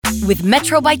With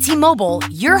Metro by T-Mobile,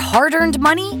 your hard-earned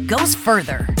money goes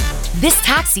further. This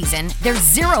tax season, there's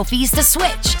zero fees to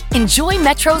switch. Enjoy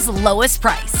Metro's lowest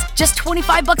price, just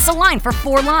 $25 a line for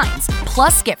 4 lines.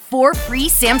 Plus, get 4 free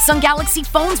Samsung Galaxy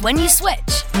phones when you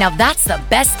switch. Now that's the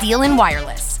best deal in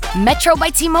wireless. Metro by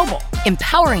T-Mobile,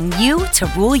 empowering you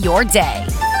to rule your day.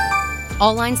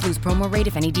 All lines lose promo rate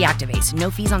if any deactivates.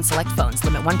 No fees on select phones.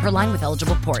 Limit 1 per line with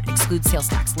eligible port. Excludes sales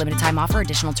tax. Limited time offer.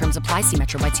 Additional terms apply. See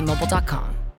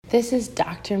metrobytmobile.com. This is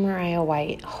Dr. Mariah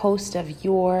White, host of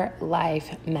Your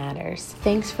Life Matters.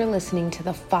 Thanks for listening to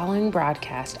the following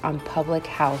broadcast on Public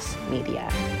House Media.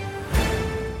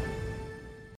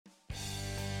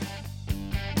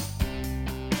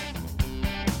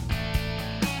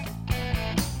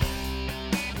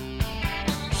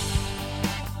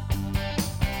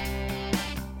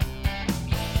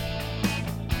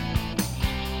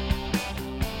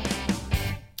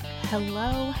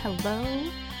 Hello.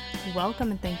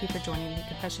 Welcome and thank you for joining the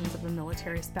Confessions of a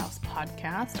Military Spouse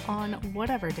podcast on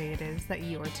whatever day it is that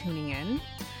you are tuning in.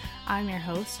 I'm your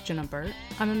host, Jenna Burt.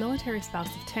 I'm a military spouse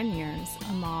of 10 years,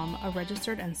 a mom, a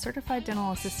registered and certified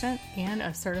dental assistant, and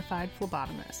a certified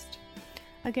phlebotomist.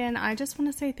 Again, I just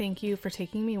want to say thank you for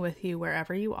taking me with you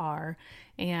wherever you are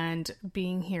and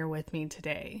being here with me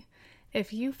today.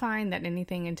 If you find that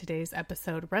anything in today's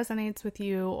episode resonates with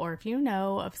you, or if you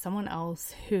know of someone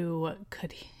else who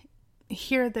could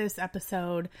hear this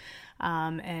episode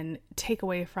and take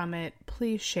away from it,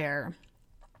 please share.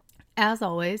 As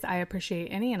always, I appreciate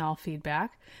any and all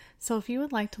feedback. So if you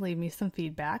would like to leave me some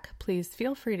feedback, please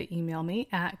feel free to email me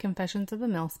at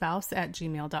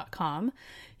confessionsofamilspouse@gmail.com.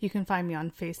 You can find me on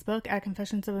Facebook at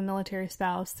Confessions of a Military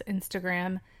Spouse,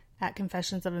 Instagram at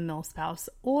Confessions of a Mil Spouse,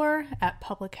 or at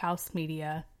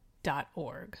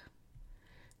publichousemedia.org.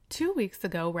 2 weeks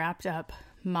ago wrapped up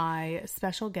my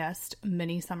special guest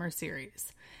mini summer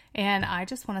series. And I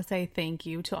just want to say thank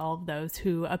you to all of those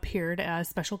who appeared as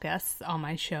special guests on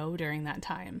my show during that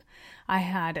time. I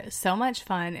had so much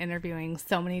fun interviewing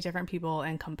so many different people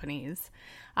and companies.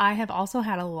 I have also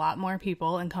had a lot more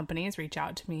people and companies reach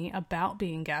out to me about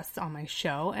being guests on my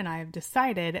show, and I have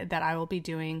decided that I will be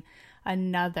doing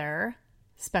another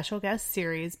special guest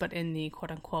series, but in the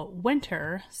quote-unquote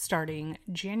winter, starting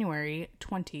January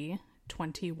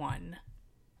 2021.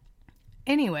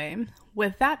 Anyway,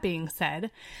 with that being said,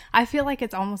 I feel like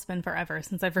it's almost been forever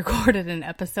since I've recorded an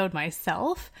episode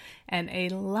myself, and a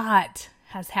lot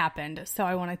has happened. So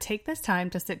I want to take this time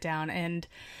to sit down and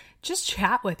just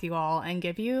chat with you all and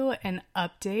give you an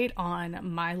update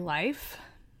on my life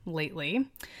lately.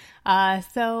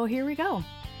 So here we go.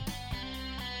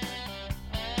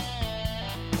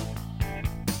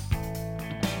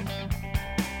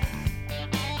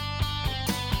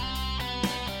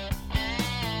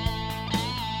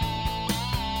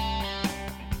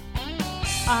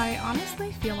 I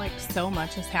honestly feel like so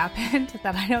much has happened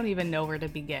that I don't even know where to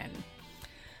begin.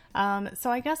 So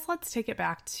I guess let's take it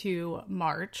back to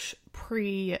March,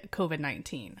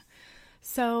 pre-COVID-19.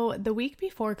 So the week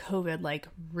before COVID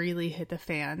really hit the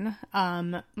fan,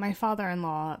 my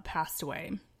father-in-law passed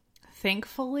away.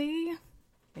 Thankfully,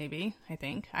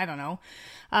 I don't know.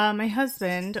 My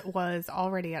husband was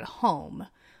already at home,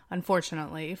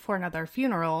 unfortunately, for another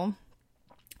funeral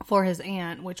for his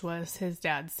aunt, which was his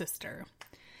dad's sister.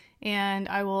 And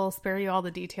I will spare you all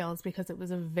the details because it was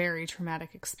a very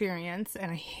traumatic experience, and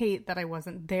I hate that I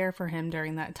wasn't there for him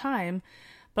during that time,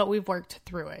 but we've worked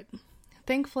through it.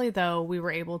 Thankfully, though, we were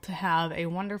able to have a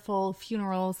wonderful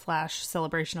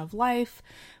funeral/celebration of life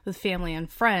with family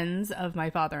and friends of my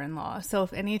father-in-law. So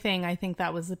if anything, I think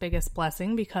that was the biggest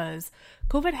blessing because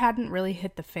COVID hadn't really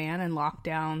hit the fan and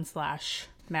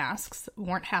lockdown/masks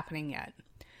weren't happening yet.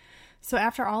 So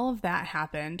after all of that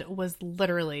happened was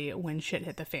literally when shit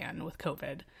hit the fan with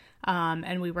COVID.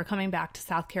 And we were coming back to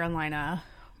South Carolina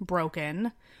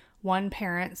broken, one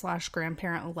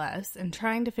parent/grandparent less, and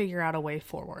trying to figure out a way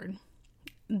forward.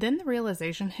 Then the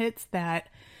realization hits that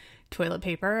toilet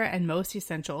paper and most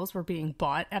essentials were being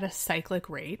bought at a cyclic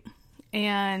rate.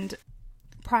 And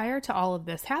prior to all of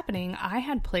this happening, I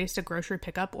had placed a grocery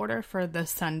pickup order for the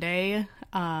Sunday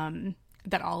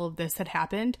that all of this had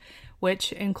happened,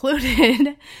 which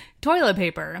included toilet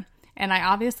paper. And I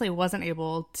obviously wasn't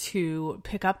able to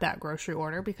pick up that grocery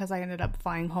order because I ended up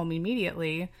flying home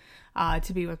immediately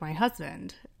to be with my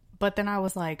husband. But then I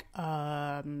was like,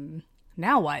 now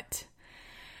what?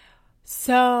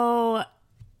 So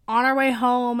on our way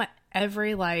home,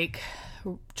 every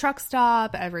truck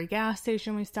stop, every gas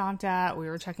station we stopped at, we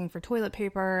were checking for toilet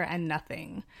paper and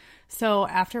nothing. So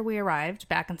after we arrived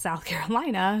back in South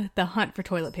Carolina, the hunt for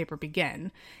toilet paper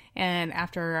began. And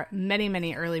after many,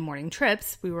 many early morning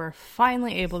trips, we were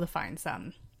finally able to find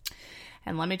some.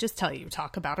 And let me just tell you,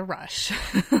 talk about a rush.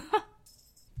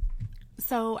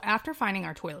 So after finding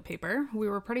our toilet paper, we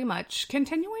were pretty much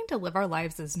continuing to live our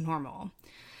lives as normal.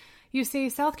 You see,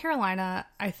 South Carolina,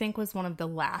 I think, was one of the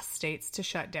last states to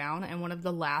shut down and one of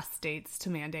the last states to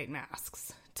mandate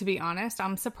masks. To be honest,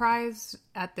 I'm surprised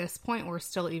at this point we're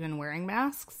still even wearing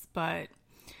masks, but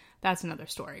that's another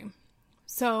story.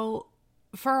 So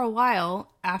for a while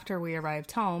after we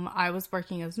arrived home, I was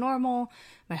working as normal,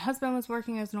 my husband was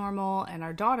working as normal, and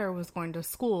our daughter was going to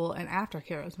school and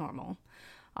aftercare as normal.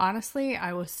 Honestly,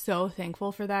 I was so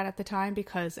thankful for that at the time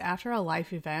because after a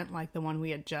life event like the one we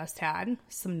had just had,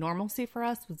 some normalcy for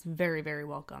us was very, very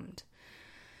welcomed.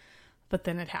 But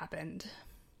then it happened.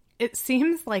 It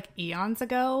seems like eons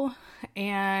ago,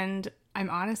 and I'm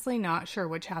honestly not sure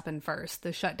which happened first,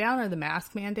 the shutdown or the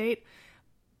mask mandate,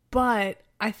 but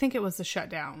I think it was the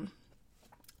shutdown.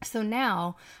 So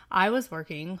now I was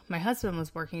working, my husband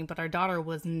was working, but our daughter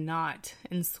was not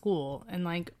in school,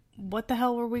 and what the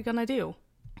hell were we gonna do?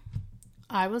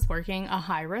 I was working a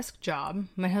high-risk job.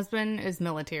 My husband is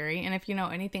military, and if you know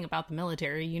anything about the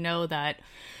military, you know that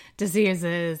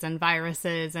diseases and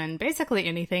viruses and basically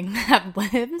anything that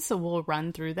lives will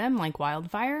run through them like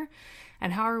wildfire.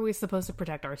 And how are we supposed to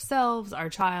protect ourselves, our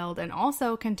child, and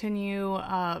also continue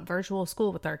virtual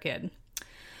school with our kid?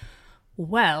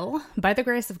 Well, by the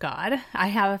grace of God, I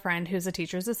have a friend who's a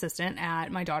teacher's assistant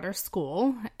at my daughter's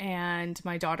school, and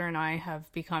my daughter and I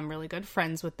have become really good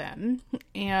friends with them,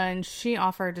 and she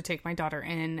offered to take my daughter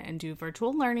in and do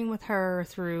virtual learning with her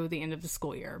through the end of the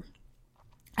school year.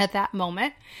 At that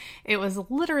moment, it was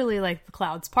literally like the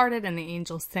clouds parted and the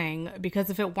angels sang, because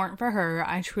if it weren't for her,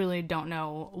 I truly don't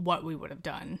know what we would have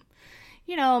done.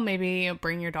 You know, maybe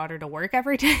bring your daughter to work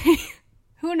every day.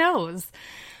 Who knows?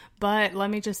 But let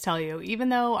me just tell you, even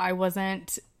though I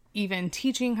wasn't even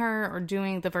teaching her or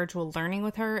doing the virtual learning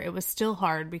with her, it was still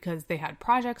hard because they had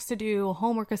projects to do,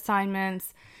 homework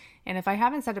assignments. And if I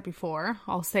haven't said it before,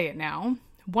 I'll say it now.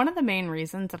 One of the main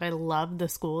reasons that I love the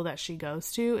school that she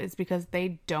goes to is because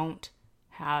they don't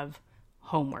have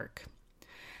homework.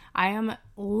 I am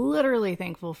literally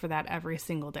thankful for that every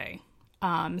single day.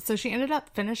 So she ended up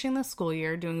finishing the school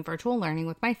year doing virtual learning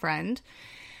with my friend.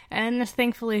 And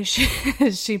thankfully,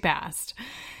 she passed.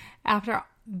 After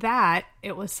that,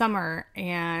 it was summer,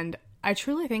 and I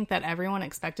truly think that everyone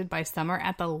expected by summer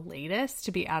at the latest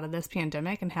to be out of this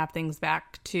pandemic and have things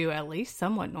back to at least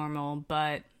somewhat normal,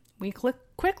 but we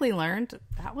quickly learned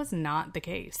that was not the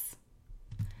case.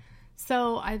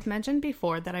 So I've mentioned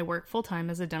before that I work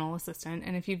full-time as a dental assistant,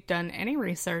 and if you've done any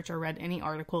research or read any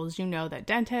articles, you know that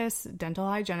dentists, dental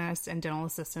hygienists, and dental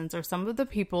assistants are some of the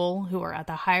people who are at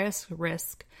the highest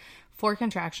risk for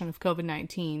contraction of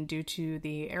COVID-19 due to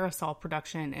the aerosol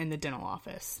production in the dental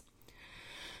office.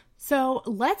 So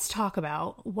let's talk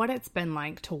about what it's been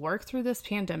like to work through this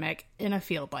pandemic in a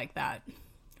field like that.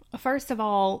 First of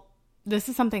all, this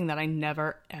is something that I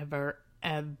never, ever,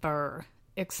 ever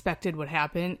expected would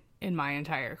happen in my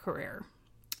entire career.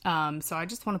 So I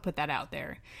just want to put that out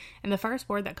there. And the first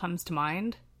word that comes to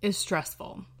mind is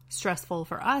stressful. Stressful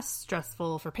for us,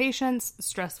 stressful for patients,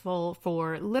 stressful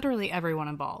for literally everyone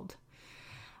involved.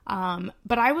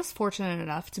 But I was fortunate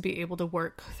enough to be able to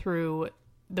work through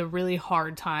the really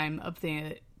hard time of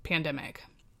the pandemic.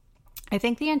 I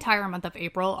think the entire month of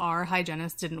April, our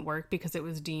hygienist didn't work because it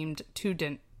was deemed too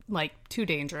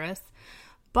dangerous.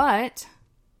 But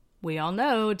we all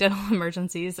know dental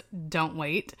emergencies don't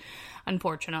wait,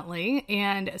 unfortunately,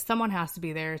 and someone has to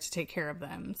be there to take care of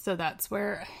them. So that's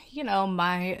where,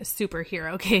 my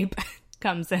superhero cape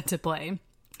comes into play.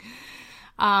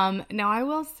 Now, I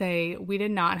will say we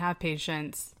did not have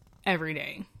patients every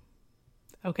day,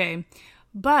 okay?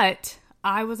 But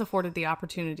I was afforded the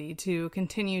opportunity to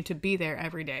continue to be there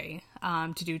every day,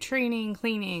 to do training,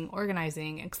 cleaning,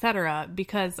 organizing, etc.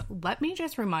 Because let me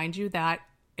just remind you that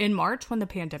in March, when the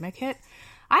pandemic hit,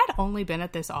 I had only been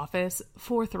at this office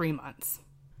for 3 months.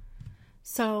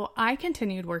 So I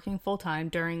continued working full-time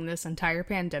during this entire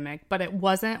pandemic, but it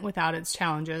wasn't without its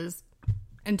challenges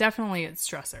and definitely its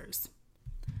stressors.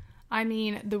 I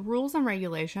mean, the rules and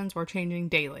regulations were changing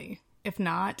daily, if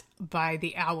not by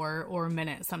the hour or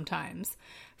minute sometimes.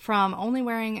 From only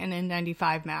wearing an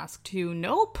N95 mask to,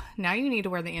 nope, now you need to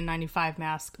wear the N95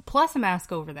 mask plus a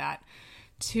mask over that,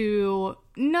 to,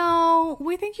 no,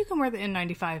 we think you can wear the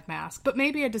N95 mask, but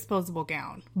maybe a disposable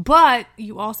gown. But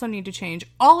you also need to change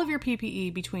all of your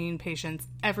PPE between patients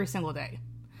every single day.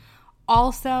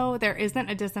 Also, there isn't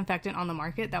a disinfectant on the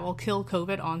market that will kill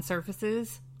COVID on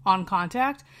surfaces, on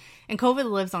contact, and COVID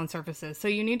lives on surfaces, so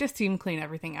you need to steam clean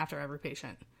everything after every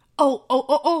patient.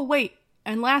 Oh, wait.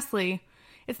 And lastly,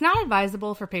 It's not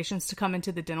advisable for patients to come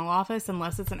into the dental office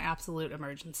unless it's an absolute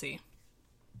emergency.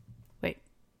 Wait,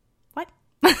 what?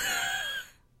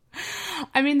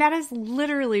 I mean, that is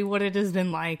literally what it has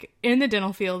been like in the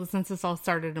dental field since this all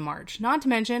started in March. Not to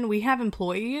mention, we have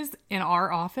employees in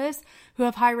our office who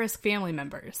have high-risk family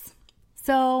members.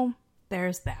 So,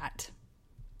 there's that.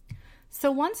 So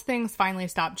once things finally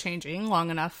stopped changing long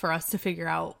enough for us to figure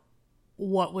out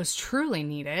what was truly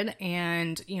needed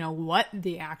and, what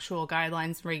the actual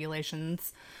guidelines and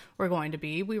regulations were going to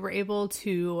be, we were able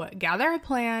to gather a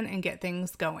plan and get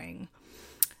things going.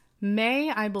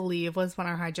 May, I believe, was when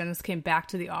our hygienist came back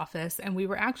to the office, and we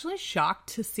were actually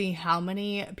shocked to see how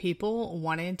many people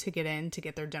wanted to get in to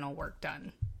get their dental work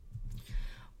done.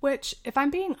 Which, if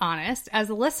I'm being honest, as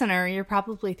a listener, you're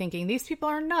probably thinking, these people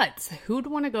are nuts. Who'd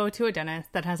want to go to a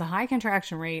dentist that has a high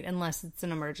contraction rate unless it's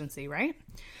an emergency, right?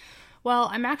 Well,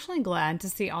 I'm actually glad to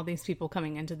see all these people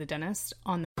coming into the dentist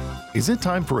on the... Is it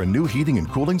time for a new heating and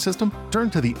cooling system?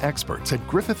 Turn to the experts at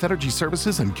Griffith Energy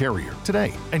Services and Carrier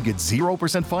today and get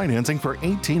 0% financing for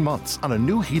 18 months on a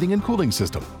new heating and cooling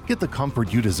system. Get the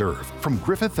comfort you deserve from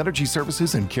Griffith Energy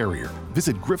Services and Carrier.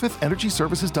 Visit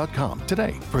griffitenergyservices.com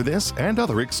today for this and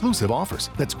other exclusive offers.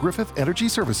 That's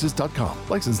griffitenergyservices.com.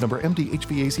 License number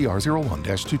MDHVACR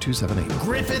 01-2278.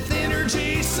 Griffith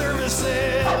Energy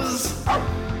Services.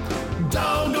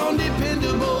 Doggone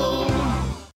dependable.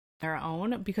 Their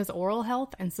own, because oral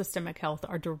health and systemic health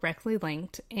are directly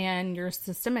linked, and your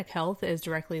systemic health is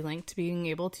directly linked to being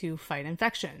able to fight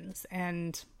infections.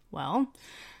 And, well,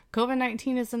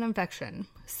 COVID-19 is an infection.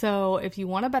 So if you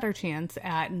want a better chance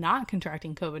at not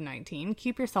contracting COVID-19,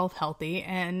 keep yourself healthy,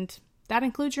 and that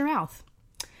includes your mouth.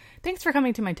 Thanks for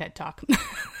coming to my TED Talk.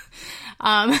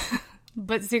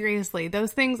 But seriously,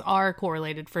 those things are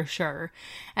correlated for sure,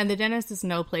 and the dentist is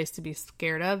no place to be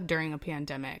scared of during a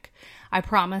pandemic. I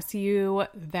promise you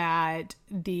that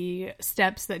the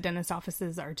steps that dentist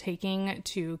offices are taking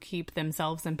to keep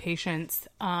themselves and patients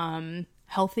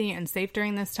healthy and safe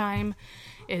during this time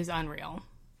is unreal.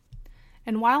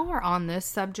 And while we're on this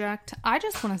subject, I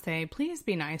just want to say, please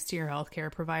be nice to your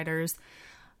healthcare providers.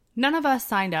 None of us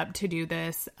signed up to do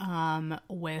this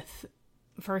with...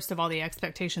 first of all, the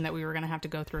expectation that we were going to have to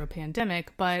go through a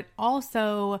pandemic, but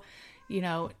also,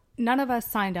 none of us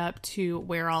signed up to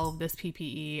wear all of this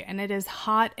PPE, and it is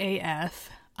hot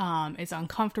AF. It's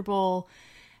uncomfortable,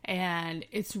 and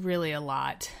it's really a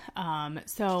lot.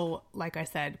 So, like I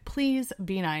said, please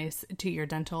be nice to your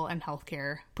dental and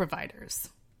healthcare providers.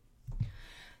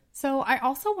 So I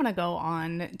also want to go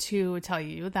on to tell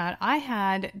you that I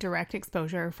had direct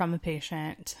exposure from a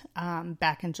patient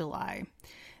back in July.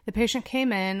 The patient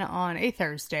came in on a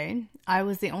Thursday. I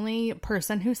was the only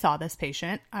person who saw this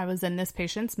patient. I was in this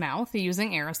patient's mouth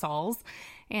using aerosols.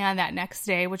 And that next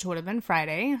day, which would have been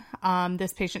Friday,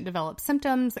 this patient developed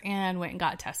symptoms and went and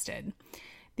got tested.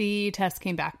 The test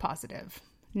came back positive.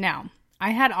 Now,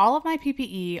 I had all of my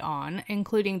PPE on,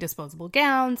 including disposable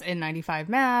gowns, N95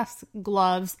 masks,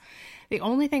 gloves. The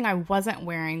only thing I wasn't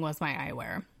wearing was my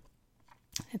eyewear.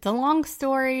 It's a long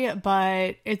story,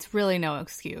 but it's really no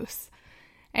excuse.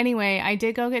 Anyway, I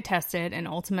did go get tested, and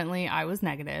ultimately I was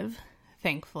negative,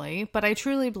 thankfully, but I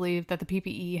truly believe that the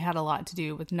PPE had a lot to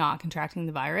do with not contracting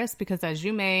the virus because, as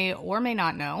you may or may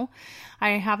not know,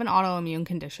 I have an autoimmune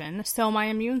condition, so my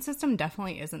immune system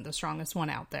definitely isn't the strongest one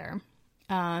out there.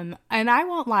 And I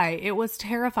won't lie, it was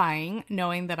terrifying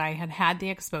knowing that I had had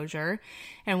the exposure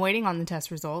and waiting on the test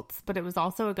results, but it was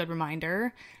also a good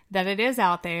reminder that it is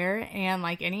out there, and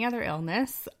like any other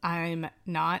illness, I'm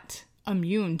not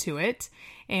immune to it,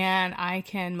 and I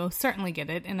can most certainly get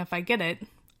it, and if I get it,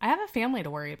 I have a family to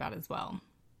worry about as well.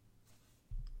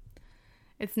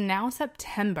 It's now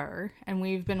September, and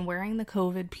we've been wearing the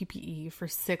COVID PPE for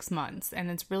 6 months, and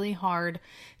it's really hard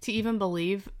to even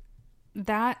believe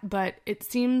that, but it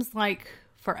seems like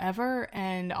forever,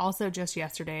 and also just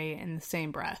yesterday in the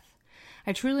same breath.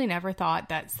 I truly never thought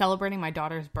that celebrating my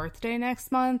daughter's birthday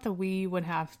next month, we would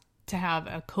have to have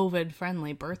a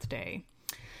COVID-friendly birthday.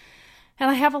 And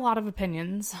I have a lot of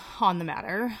opinions on the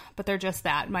matter, but they're just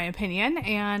that, my opinion,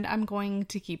 and I'm going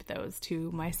to keep those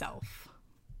to myself.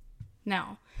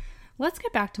 Now, let's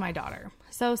get back to my daughter.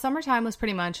 So summertime was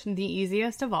pretty much the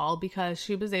easiest of all because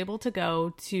she was able to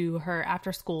go to her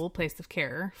after-school place of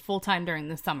care full-time during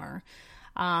the summer,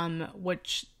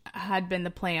 which had been the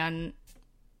plan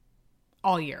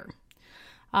all year.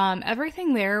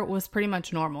 Everything there was pretty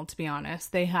much normal, to be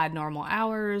honest. They had normal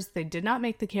hours. They did not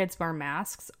make the kids wear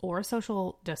masks or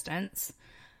social distance,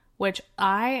 which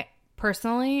I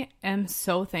personally am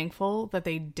so thankful that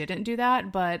they didn't do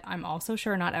that, but I'm also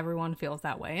sure not everyone feels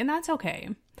that way, and that's okay.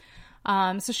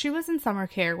 So she was in summer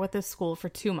care with this school for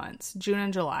 2 months, June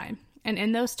and July. And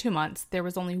in those 2 months, there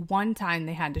was only one time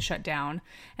they had to shut down.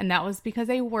 And that was because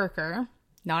a worker,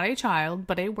 not a child,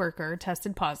 but a worker,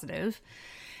 tested positive.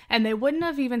 And they wouldn't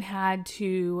have even had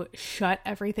to shut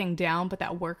everything down, but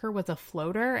that worker was a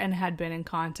floater and had been in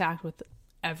contact with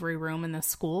every room in the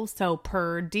school. So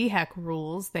per DHEC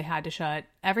rules, they had to shut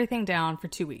everything down for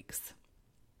 2 weeks.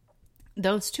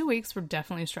 Those 2 weeks were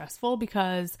definitely stressful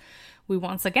because we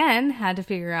once again had to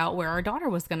figure out where our daughter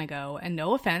was going to go. And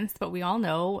no offense, but we all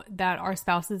know that our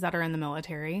spouses that are in the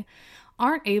military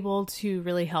aren't able to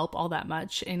really help all that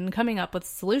much in coming up with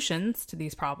solutions to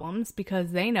these problems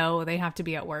because they know they have to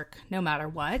be at work no matter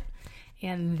what.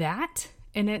 And that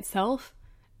in itself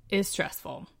is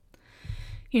stressful.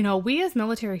 You know, we as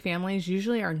military families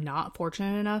usually are not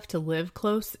fortunate enough to live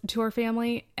close to our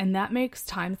family, and that makes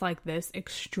times like this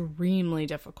extremely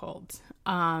difficult.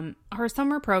 Our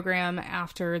summer program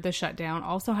after the shutdown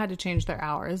also had to change their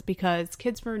hours because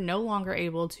kids were no longer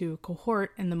able to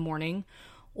cohort in the morning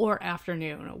or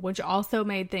afternoon, which also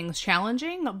made things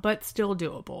challenging, but still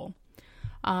doable.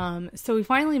 So we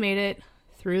finally made it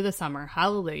through the summer.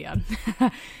 Hallelujah.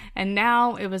 And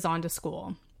now it was on to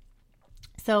school.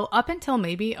 So up until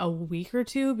maybe a week or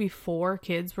two before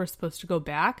kids were supposed to go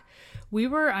back, we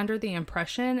were under the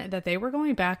impression that they were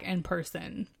going back in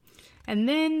person. And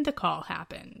then the call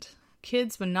happened.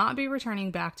 Kids would not be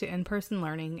returning back to in-person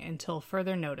learning until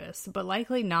further notice, but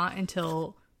likely not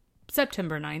until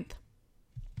September 9th.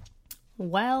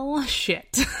 Well,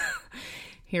 shit.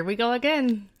 Here we go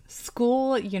again.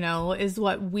 School, you know, is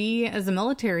what we as a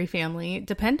military family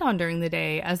depend on during the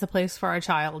day as a place for our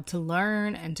child to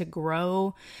learn and to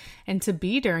grow and to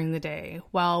be during the day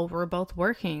while we're both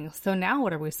working. So now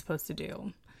what are we supposed to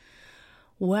do?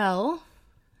 Well,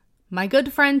 my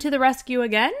good friend to the rescue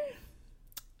again?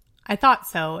 I thought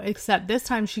so, except this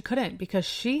time she couldn't because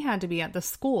she had to be at the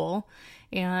school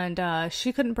and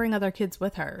she couldn't bring other kids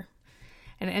with her.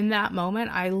 And in that moment,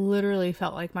 I literally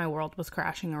felt like my world was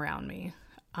crashing around me.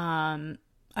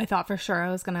 I thought for sure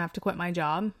I was going to have to quit my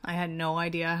job. I had no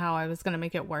idea how I was going to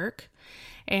make it work.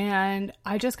 And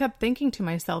I just kept thinking to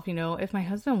myself, you know, if my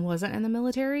husband wasn't in the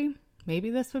military, maybe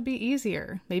this would be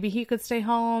easier. Maybe he could stay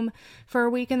home for a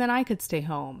week and then I could stay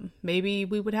home. Maybe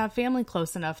we would have family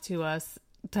close enough to us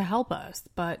to help us,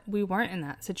 but we weren't in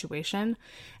that situation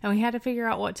and we had to figure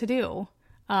out what to do.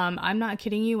 I'm not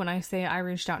kidding you when I say I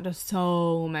reached out to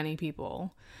so many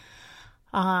people.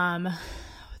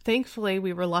 Thankfully,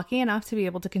 we were lucky enough to be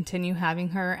able to continue having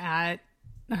her at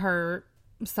her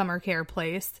summer care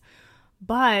place.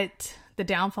 But the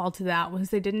downfall to that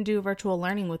was they didn't do virtual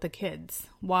learning with the kids.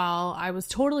 While I was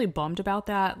totally bummed about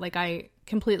that, like I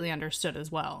completely understood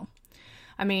as well.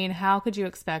 I mean, how could you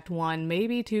expect one,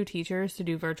 maybe two teachers to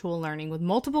do virtual learning with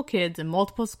multiple kids in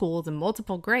multiple schools and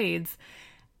multiple grades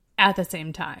at the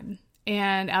same time?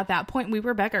 And at that point, we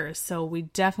were beggars, so we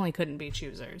definitely couldn't be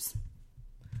choosers.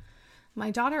 My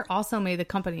daughter also made the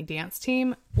company dance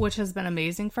team, which has been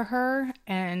amazing for her,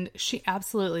 and she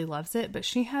absolutely loves it, but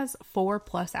she has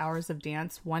 4+ hours of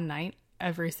dance one night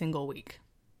every single week.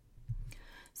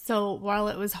 So while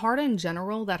it was hard in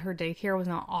general that her daycare was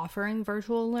not offering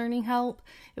virtual learning help,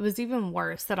 it was even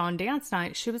worse that on dance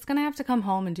night, she was going to have to come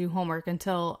home and do homework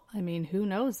until, who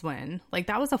knows when. Like,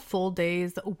 that was a full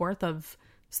day's worth of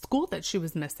school that she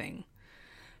was missing.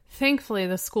 Thankfully,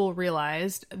 the school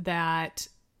realized that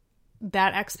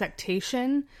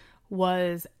expectation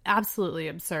was absolutely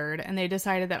absurd, and they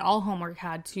decided that all homework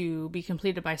had to be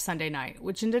completed by Sunday night,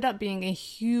 which ended up being a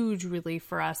huge relief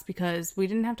for us because we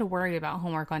didn't have to worry about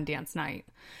homework on dance night.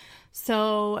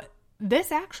 So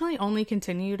this actually only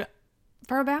continued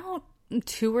for about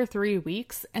 2 or 3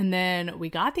 weeks, and then we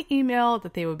got the email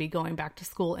that they would be going back to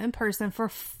school in person for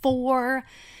 4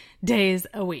 days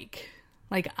a week.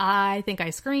 Like, I think I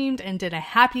screamed and did a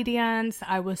happy dance.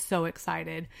 I was so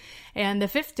excited. And the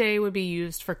 5th day would be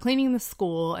used for cleaning the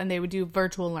school, and they would do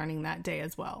virtual learning that day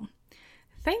as well.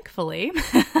 Thankfully,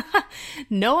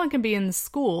 no one can be in the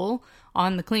school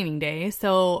on the cleaning day.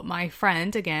 So my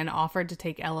friend, again, offered to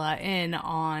take Ella in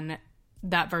on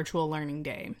that virtual learning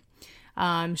day.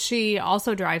 She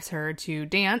also drives her to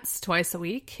dance twice a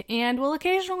week and will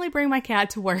occasionally bring my cat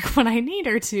to work when I need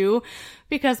her to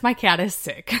because my cat is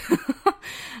sick.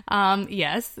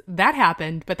 Yes, that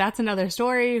happened, but that's another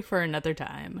story for another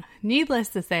time. Needless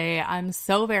to say, I'm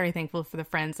so very thankful for the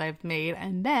friends I've made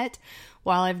and met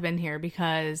while I've been here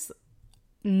because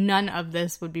none of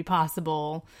this would be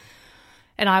possible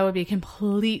and I would be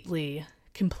completely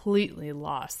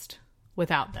lost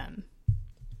without them.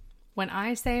 When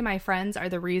I say my friends are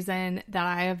the reason that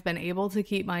I have been able to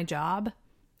keep my job,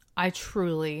 I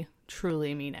truly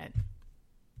mean it.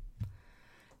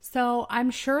 So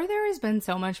I'm sure there has been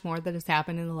so much more that has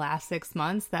happened in the last 6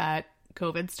 months that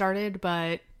COVID started,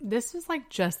 but this was like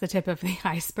just the tip of the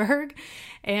iceberg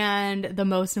and the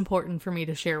most important for me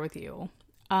to share with you.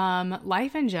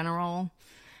 Life in general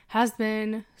has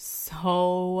been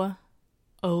so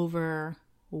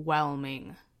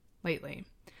overwhelming lately.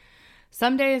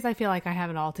 Some days I feel like I have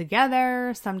it all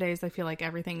together. Some days I feel like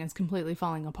everything is completely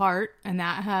falling apart. And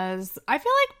that has, I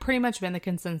feel like, pretty much been the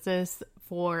consensus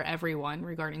for everyone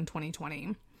regarding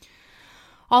 2020.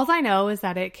 All I know is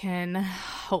that it can,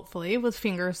 hopefully, with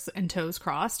fingers and toes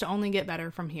crossed, only get better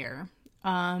from here.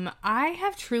 I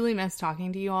have truly missed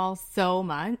talking to you all so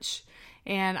much.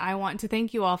 And I want to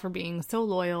thank you all for being so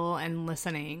loyal and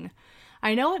listening.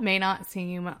 I know it may not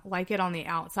seem like it on the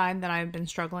outside that I've been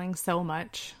struggling so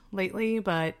much lately,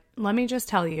 but let me just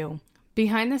tell you,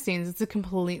 behind the scenes, it's a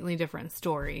completely different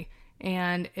story.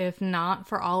 And if not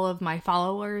for all of my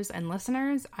followers and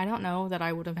listeners, I don't know that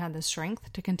I would have had the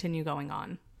strength to continue going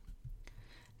on.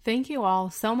 Thank you all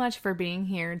so much for being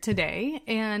here today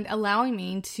and allowing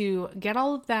me to get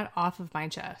all of that off of my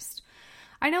chest.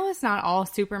 I know it's not all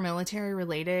super military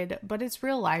related, but it's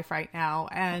real life right now.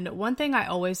 And one thing I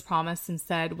always promised and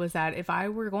said was that if I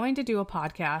were going to do a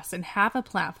podcast and have a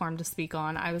platform to speak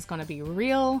on, I was going to be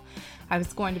real, I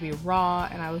was going to be raw,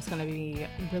 and I was going to be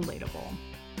relatable.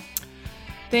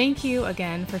 Thank you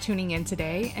again for tuning in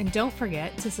today. And don't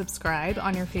forget to subscribe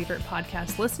on your favorite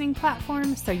podcast listening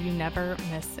platform so you never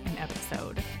miss an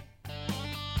episode.